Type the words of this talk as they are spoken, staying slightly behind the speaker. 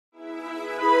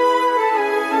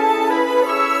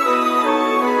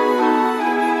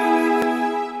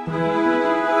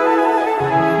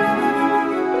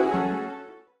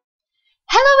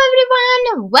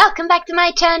welcome back to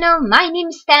my channel. My name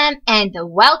is Tam and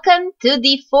welcome to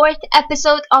the 4th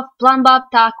episode of Plumbob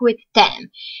Talk with Tam.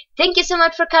 Thank you so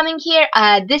much for coming here.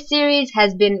 This series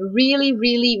has been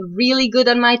really good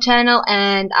on my channel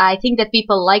and I think that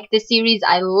people like this series.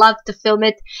 I love to film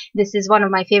it. This is one of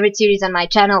my favorite series on my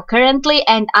channel currently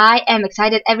and I am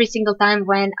excited every single time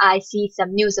when I see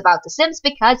some news about The Sims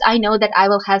because I know that I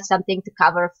will have something to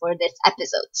cover for this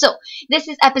episode. So, this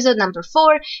is episode number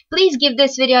 4. Please give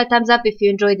this video a thumbs up if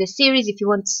you enjoyed this series, if you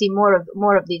want to see more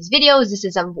of these videos. This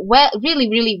is a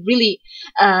really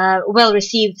well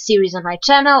received series on my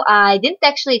channel. I didn't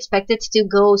actually expect it to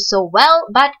go so well,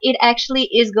 but it actually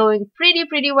is going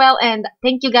pretty well, and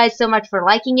thank you guys so much for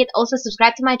liking it. Also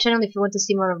subscribe to my channel if you want to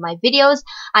see more of my videos.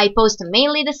 I post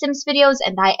mainly The Sims videos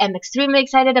and I am extremely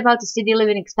excited about the City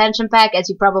Living expansion pack, as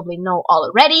you probably know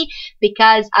already,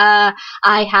 because I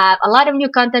have a lot of new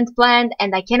content planned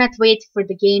and I cannot wait for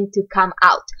the game to come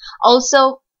out.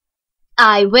 Also,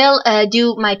 I will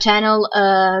do my channel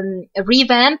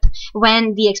revamp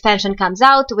when the expansion comes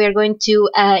out. We're going to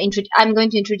I'm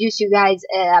going to introduce you guys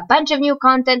a bunch of new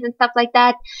content and stuff like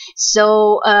that.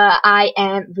 So I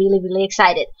am really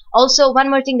excited. Also, one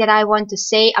more thing that I want to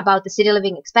say about the City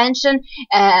Living expansion.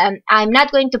 I'm not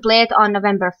going to play it on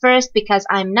November 1st because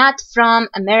I'm not from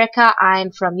America.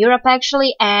 I'm from Europe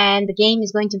actually, and the game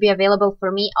is going to be available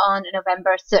for me on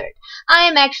November 3rd. I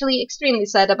am actually extremely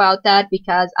sad about that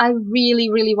because I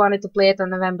really wanted to play it on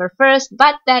November 1st,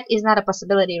 but that is not a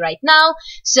possibility right now.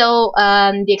 So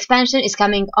the expansion is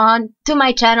coming on to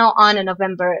my channel on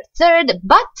November 3rd,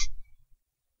 but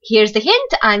here's the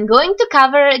hint. I'm going to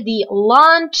cover the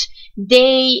launch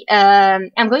day.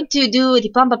 I'm going to do the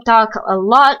Plumbob Talk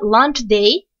launch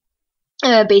day.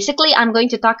 Basically, I'm going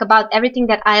to talk about everything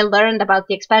that I learned about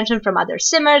the expansion from other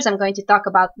simmers. I'm going to talk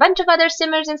about a bunch of other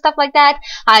simmers and stuff like that.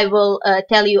 I will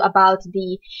tell you about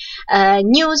the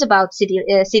news about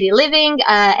City Living,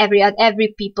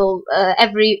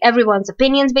 everyone's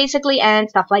opinions basically, and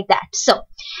stuff like that. So,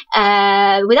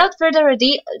 without further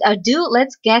ado,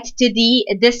 let's get to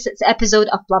this episode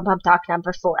of Plumbob Talk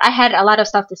number 4. I had a lot of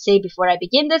stuff to say before I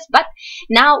begin this, but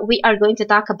now we are going to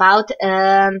talk about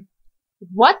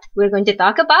what we're going to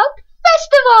talk about?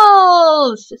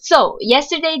 Festivals! So,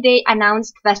 yesterday they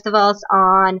announced festivals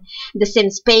on the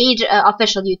Sims page,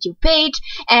 official YouTube page,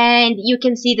 and you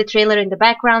can see the trailer in the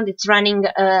background. It's running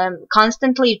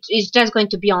constantly. It's just going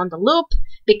to be on the loop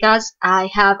because I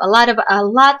have a lot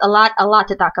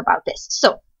to talk about this.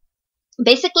 So,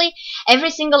 basically,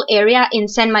 every single area in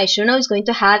San Myshuno is going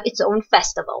to have its own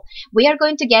festival. We are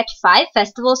going to get 5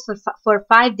 festivals for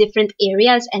 5 different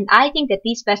areas, and I think that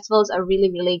these festivals are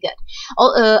really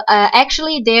good.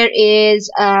 Actually, there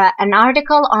is an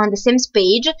article on the Sims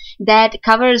page that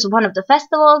covers one of the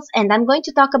festivals, and I'm going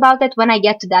to talk about it when I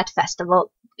get to that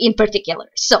festival in particular.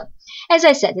 So, as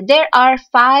I said, there are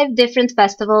 5 different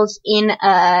festivals in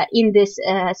this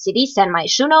city, San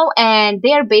Myshuno, and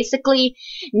they are basically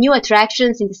new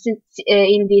attractions in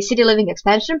the City Living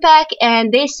expansion pack,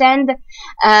 and they send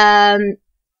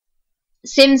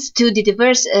Sims to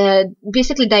the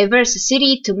basically diverse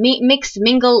city to mix,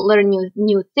 mingle, learn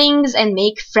new things, and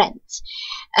make friends.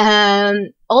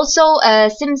 Also,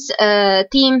 Sims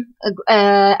team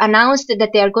announced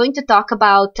that they are going to talk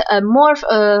about more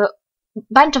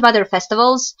bunch of other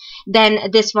festivals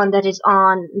than this one that is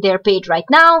on their page right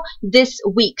now this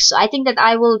week. So I think that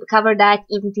I will cover that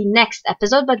in the next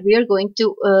episode, but we are going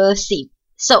to see.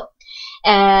 So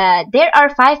there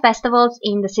are 5 festivals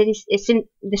in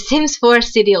the Sims 4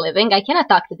 City Living. I cannot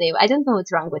talk today. I don't know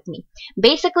what's wrong with me.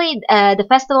 Basically, the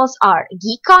festivals are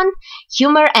GeekCon,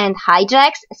 Humor and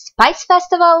Hijacks, Spice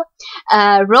Festival,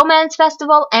 Romance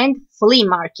Festival, and Flea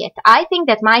Market. I think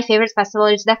that my favorite festival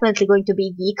is definitely going to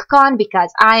be GeekCon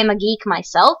because I am a geek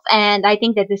myself, and I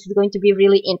think that this is going to be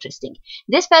really interesting.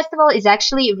 This festival is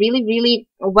actually really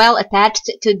well attached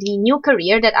to the new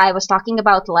career that I was talking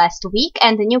about last week,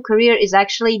 and the new career is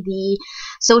actually the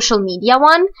social media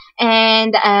one.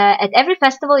 And at every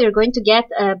festival, you're going to get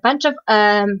a bunch of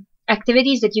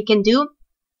activities that you can do,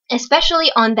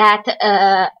 especially on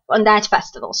that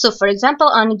festival. So, for example,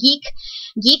 on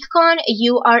GeekCon,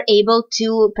 you are able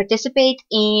to participate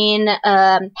in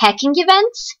hacking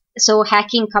events, so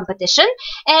hacking competition,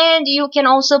 and you can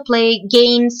also play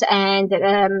games and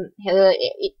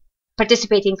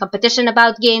participate in competition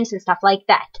about games and stuff like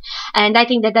that. And I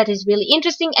think that that is really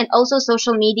interesting. And also,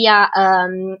 social media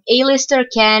A-lister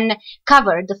can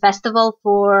cover the festival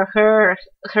for her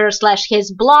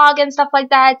her/his blog and stuff like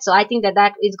that. So I think that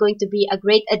that is going to be a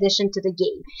great addition to the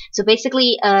game. So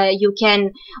basically, you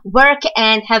can work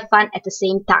and have fun at the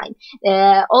same time.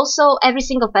 Also, every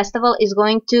single festival is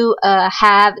going to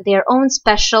have their own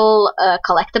special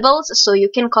collectibles. So you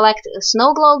can collect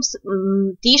snow globes,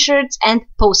 t-shirts, and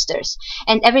posters.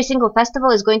 And every single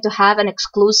festival is going to have an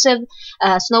exclusive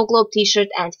snow globe, t-shirt,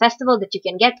 and festival that you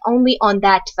can get only on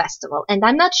that festival. And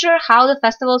I'm not sure how the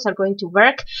festivals are going to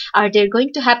work. Are they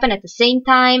going to happen at the same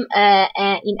time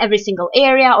in every single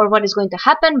area, or what is going to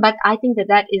happen? But I think that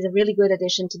that is a really good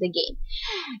addition to the game.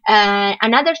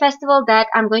 Another festival that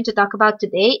I'm going to talk about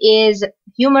today is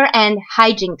Humor and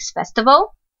Hijinks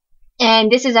Festival.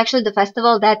 And this is actually the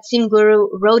festival that Sim Guru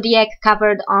Rodiek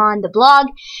covered on the blog.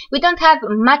 We don't have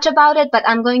much about it, but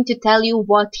I'm going to tell you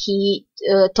what he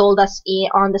told us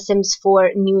on the Sims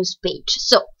 4 news page.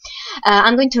 So,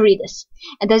 I'm going to read this.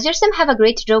 Does your Sim have a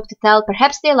great joke to tell?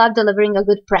 Perhaps they love delivering a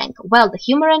good prank. Well, the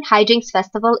Humor and Hijinks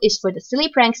Festival is for the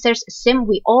silly pranksters, Sim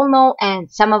we all know and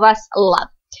some of us love.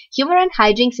 Humor and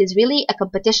Hijinks is really a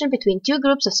competition between two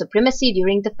groups of supremacy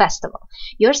during the festival.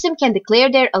 Your Sim can declare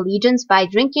their allegiance by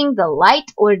drinking the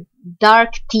light or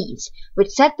dark teas, which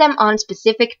set them on a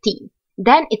specific team.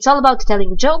 Then it's all about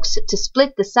telling jokes to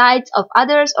split the sides of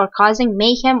others or causing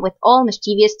mayhem with all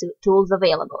mischievous tools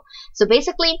available. So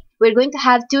basically, we're going to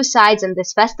have two sides in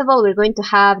this festival. We're going to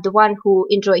have the one who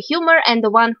enjoy humor and the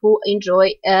one who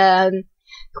enjoy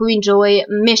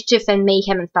mischief and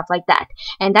mayhem and stuff like that.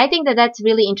 And I think that that's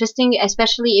really interesting,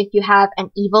 especially if you have an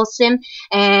evil Sim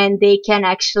and they can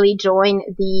actually join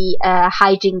the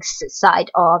hijinks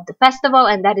side of the festival,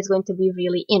 and that is going to be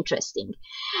really interesting.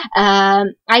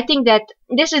 I think that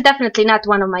this is definitely not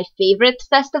one of my favorite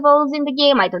festivals in the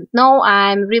game. I don't know.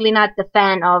 I'm really not the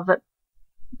fan of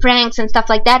pranks and stuff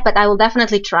like that, but I will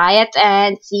definitely try it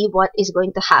and see what is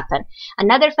going to happen.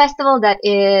 Another festival that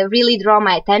really draw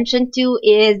my attention to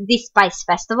is the Spice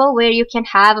Festival, where you can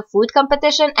have a food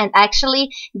competition, and actually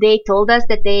they told us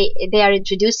that they are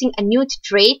introducing a new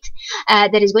trait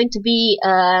that is going to be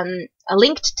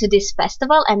linked to this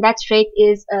festival, and that trait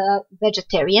is a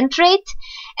vegetarian trait,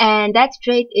 and that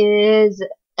trait is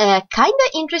kind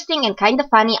of interesting and kind of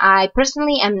funny. I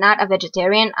personally am not a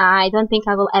vegetarian. I don't think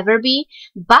I will ever be,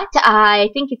 but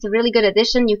I think it's a really good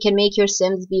addition. You can make your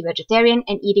Sims be vegetarian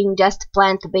and eating just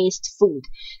plant-based food.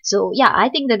 So yeah, I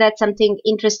think that that's something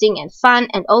interesting and fun.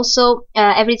 And also,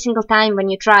 every single time when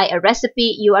you try a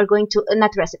recipe, you are going to,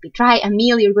 try a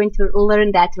meal, you're going to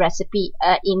learn that recipe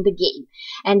in the game.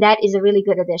 And that is a really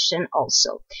good addition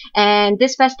also. And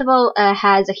this festival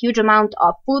has a huge amount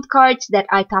of food cards that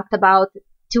I talked about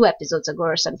 2 episodes ago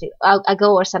or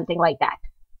something like that.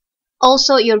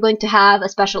 Also, you're going to have a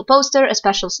special poster, a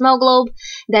special snow globe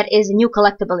that is a new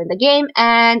collectible in the game,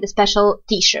 and a special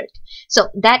t-shirt. So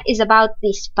that is about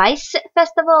the Spice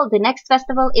Festival. The next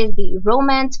festival is the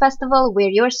Romance Festival, where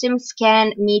your Sims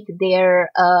can meet their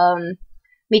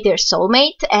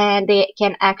soulmate, and they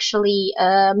can actually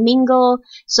mingle,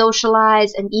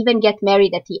 socialize, and even get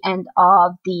married at the end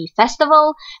of the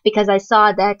festival, because I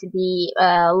saw that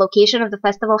the location of the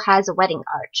festival has a wedding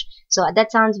arch. So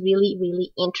that sounds really,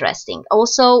 really interesting.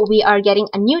 Also, we are getting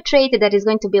a new trait that is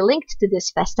going to be linked to this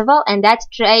festival, and that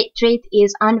trait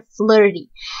is unflirty.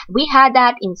 We had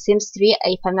that in Sims 3,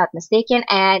 if I'm not mistaken,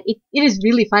 and it is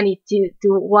really funny to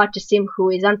watch a Sim who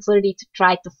is unflirty to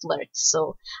try to flirt.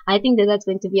 So I think that that's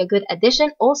going to be a good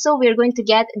addition. Also, we're going to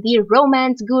get the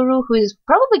romance guru, who is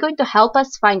probably going to help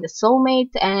us find a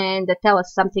soulmate and tell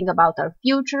us something about our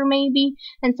future, maybe,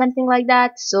 and something like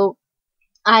that. So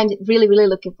I'm really, really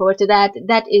looking forward to that.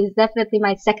 That is definitely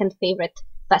my second favorite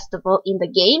festival in the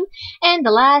game. And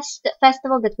the last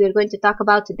festival that we're going to talk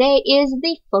about today is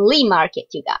the flea market,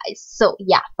 you guys. So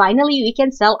yeah, finally we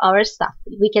can sell our stuff.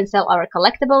 We can sell our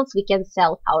collectibles, we can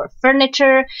sell our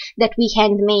furniture that we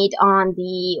handmade on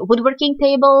the woodworking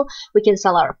table, we can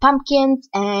sell our pumpkins,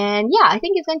 and yeah, I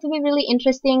think it's going to be really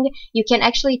interesting. You can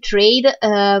actually trade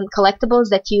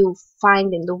collectibles that you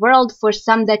find in the world for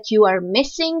some that you are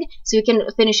missing, so you can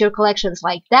finish your collections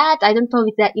like that. I don't know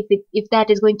if that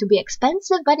is going to be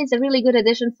expensive, but it's a really good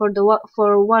addition for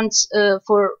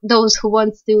those who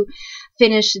want to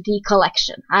finish the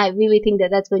collection. I really think that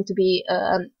that's going to be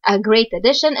a great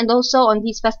addition. And also on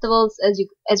these festivals, as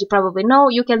you probably know,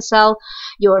 you can sell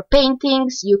your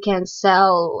paintings, you can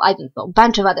sell, I don't know, a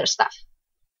bunch of other stuff.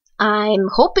 I'm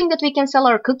hoping that we can sell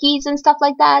our cookies and stuff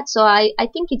like that, so I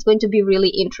think it's going to be really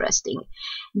interesting.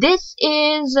 This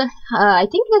is, I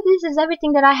think that this is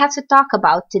everything that I have to talk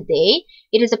about today.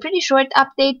 It is a pretty short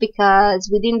update because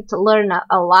we didn't learn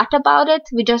a lot about it.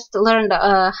 We just learned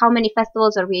how many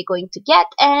festivals are we going to get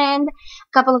and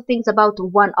a couple of things about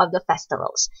one of the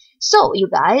festivals. So, you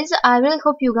guys, I really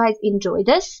hope you guys enjoy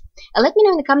this. Let me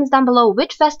know in the comments down below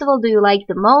which festival do you like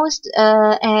the most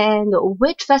and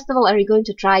which festival are you going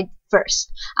to try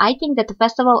first. I think that the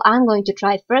festival I'm going to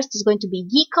try first is going to be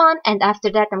GeekCon, and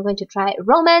after that I'm going to try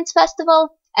Romance Festival.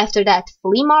 After that,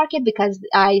 Flea Market, because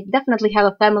I definitely have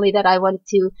a family that I want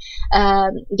to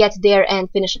get there and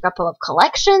finish a couple of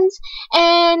collections.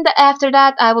 And after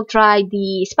that, I will try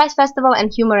the Spice Festival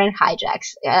and Humor and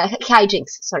Hijinks.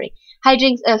 Sorry.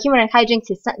 Humor and hijinks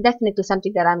is definitely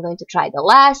something that I'm going to try the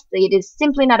last. It is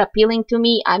simply not appealing to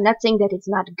me. I'm not saying that it's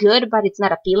not good, but it's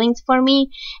not appealing for me.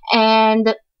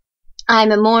 And I'm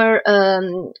more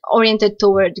oriented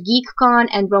toward GeekCon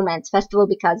and Romance Festival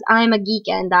because I'm a geek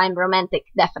and I'm romantic,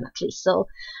 definitely. So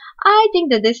I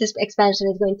think that this expansion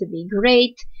is going to be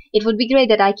great. It would be great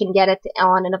that I can get it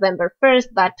on November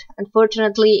 1st, but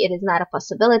unfortunately it is not a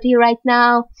possibility right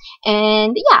now.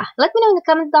 And yeah, let me know in the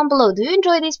comments down below. Do you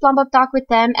enjoy these Plumbob Talk with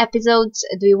Tem episodes?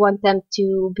 Do you want them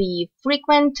to be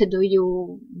frequent?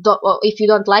 If you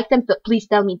don't like them, please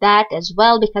tell me that as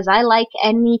well, because I like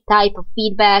any type of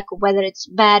feedback, whether it's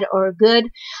bad or good.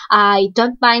 I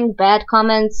don't mind bad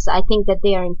comments. I think that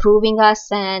they are improving us,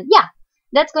 and yeah.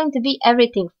 That's going to be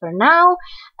everything for now.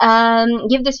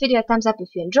 Give this video a thumbs up if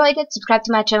you enjoyed it. Subscribe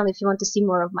to my channel if you want to see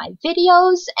more of my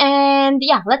videos. And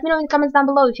yeah, let me know in the comments down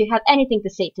below if you have anything to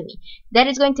say to me. That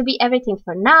is going to be everything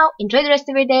for now. Enjoy the rest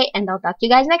of your day, and I'll talk to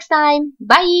you guys next time.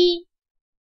 Bye!